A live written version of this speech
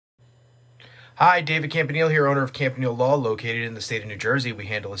Hi, David Campanile here, owner of Campanile Law, located in the state of New Jersey. We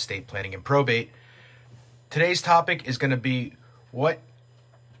handle estate planning and probate. Today's topic is going to be, what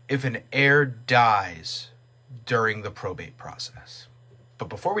if an heir dies during the probate process? But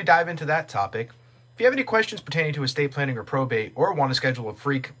before we dive into that topic, if you have any questions pertaining to estate planning or probate, or want to schedule a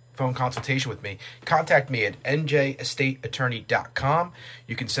free phone consultation with me, contact me at njestateattorney.com.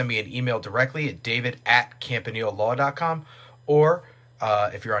 You can send me an email directly at david@campanilelaw.com, or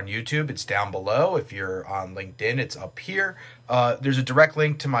if you're on YouTube, it's down below. If you're on LinkedIn, it's up here. There's a direct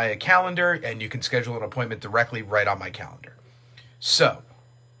link to my calendar, and you can schedule an appointment directly right on my calendar. So,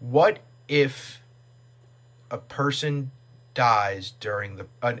 what if a person dies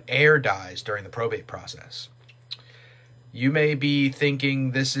an heir dies during the probate process? You may be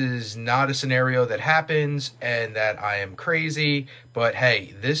thinking this is not a scenario that happens and that I am crazy, but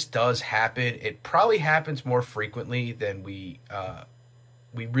hey, this does happen. It probably happens more frequently than we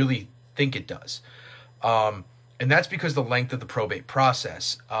really think it does. And that's because the length of the probate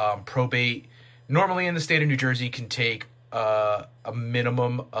process. Probate normally in the state of New Jersey can take a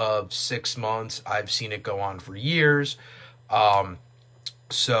minimum of 6 months. I've seen it go on for years.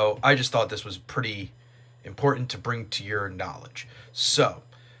 So I just thought this was pretty important to bring to your knowledge. So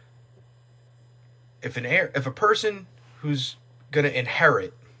if a person who's going to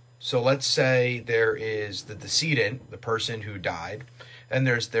inherit, so let's say there is the decedent, the person who died, and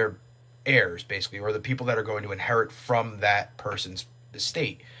there's their heirs, basically, or the people that are going to inherit from that person's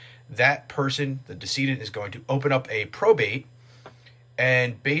estate. That person, the decedent, is going to open up a probate,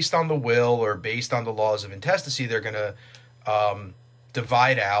 and based on the will or based on the laws of intestacy, they're going to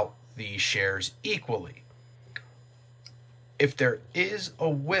divide out the shares equally. If there is a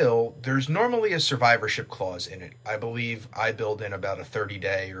will, there's normally a survivorship clause in it. I believe I build in about a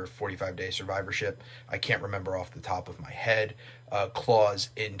 30-day or 45-day survivorship. I can't remember off the top of my head, clause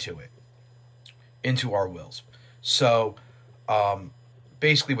into our wills. So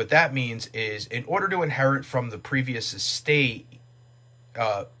basically what that means is, in order to inherit from the previous estate,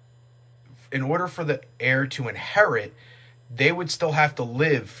 in order for the heir to inherit, they would still have to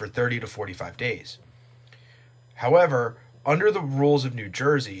live for 30 to 45 days. However, under the rules of New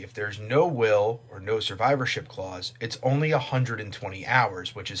Jersey, if there's no will or no survivorship clause, it's only 120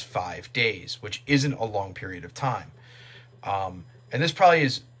 hours, which is 5 days, which isn't a long period of time. And this probably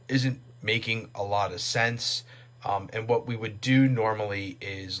isn't making a lot of sense. And what we would do normally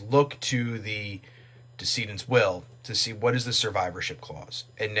is look to the decedent's will to see what is the survivorship clause.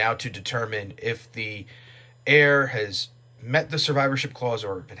 And now to determine if the heir has met the survivorship clause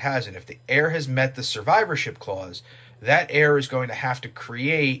or if it hasn't. If the heir has met the survivorship clause, that heir is going to have to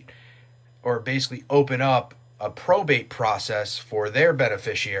create or basically open up a probate process for their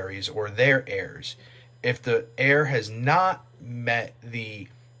beneficiaries or their heirs. If the heir has not met the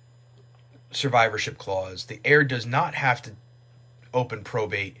survivorship clause, the heir does not have to open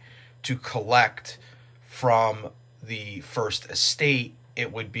probate to collect from the first estate.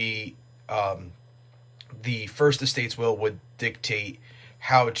 It would be the first estate's will would dictate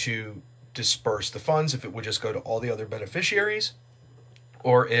how to disperse the funds, if it would just go to all the other beneficiaries,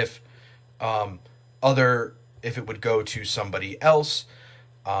 or if it would go to somebody else.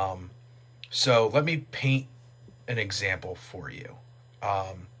 So let me paint an example for you.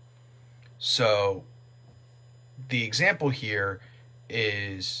 So the example here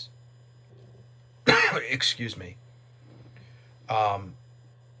is, excuse me,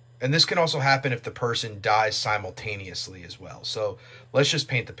 and this can also happen if the person dies simultaneously as well. So let's just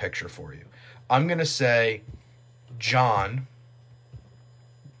paint the picture for you. I'm going to say John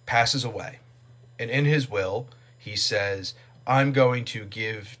passes away, and in his will, he says, I'm going to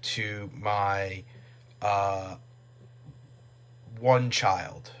give to my one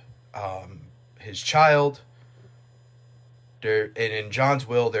child. His child, and in John's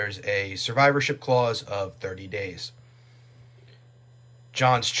will, there's a survivorship clause of 30 days.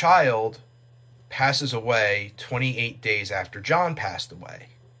 John's child passes away 28 days after John passed away.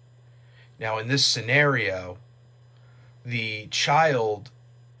 Now, in this scenario, the child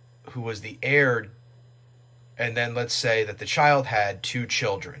who was the heir, and then let's say that the child had 2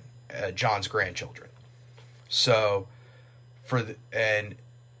 children, John's grandchildren. So, for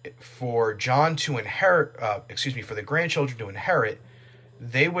John to inherit, for the grandchildren to inherit,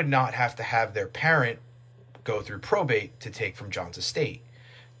 they would not have to have their parent go through probate to take from John's estate.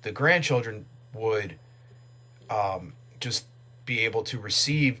 The grandchildren would just be able to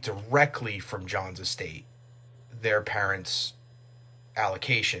receive directly from John's estate their parents'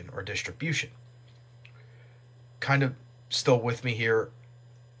 allocation or distribution. Kind of still with me here?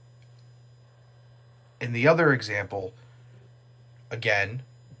 In the other example, again,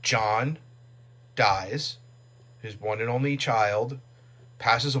 John dies, his one and only child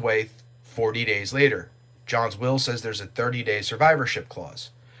passes away 40 days later. John's will says there's a 30-day survivorship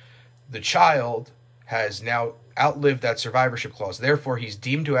clause. The child has now outlived that survivorship clause. Therefore, he's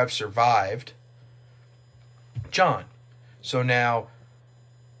deemed to have survived John. So now,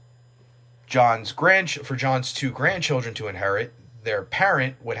 for John's two grandchildren to inherit, their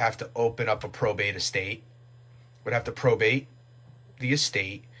parent would have to open up a probate estate, would have to probate the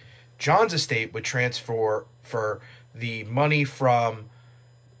estate. John's estate would transfer for the money from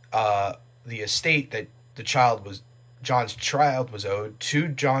the estate that John's child was owed to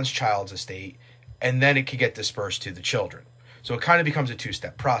John's child's estate, and then it could get dispersed to the children. So it kind of becomes a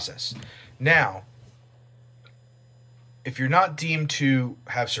two-step process. Now, if you're not deemed to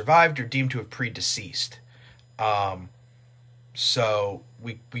have survived, you're deemed to have predeceased. So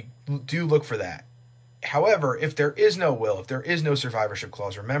we do look for that. However, if there is no will, if there is no survivorship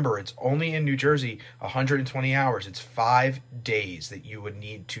clause, remember, it's only in New Jersey 120 hours. It's 5 days that you would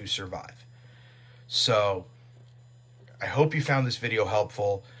need to survive. So I hope you found this video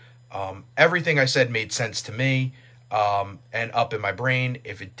helpful. Everything I said made sense to me and up in my brain.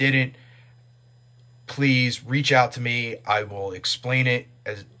 If it didn't, please reach out to me. I will explain it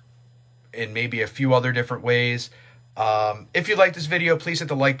in maybe a few other different ways. If you like this video, please hit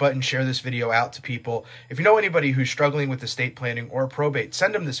the like button, share this video out to people. If you know anybody who's struggling with estate planning or probate,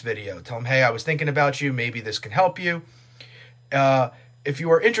 send them this video. Tell them, hey, I was thinking about you. Maybe this can help you. If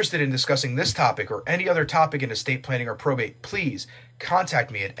you are interested in discussing this topic or any other topic in estate planning or probate, please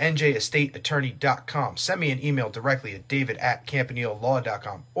contact me at njestateattorney.com. Send me an email directly at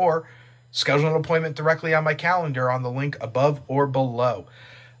david@campanilelaw.com or schedule an appointment directly on my calendar on the link above or below.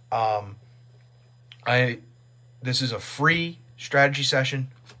 This is a free strategy session.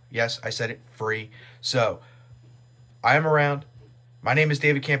 Yes, I said it, free. So I am around. My name is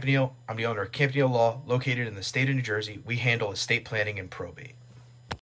David Campanile. I'm the owner of Campanile Law, located in the state of New Jersey. We handle estate planning and probate.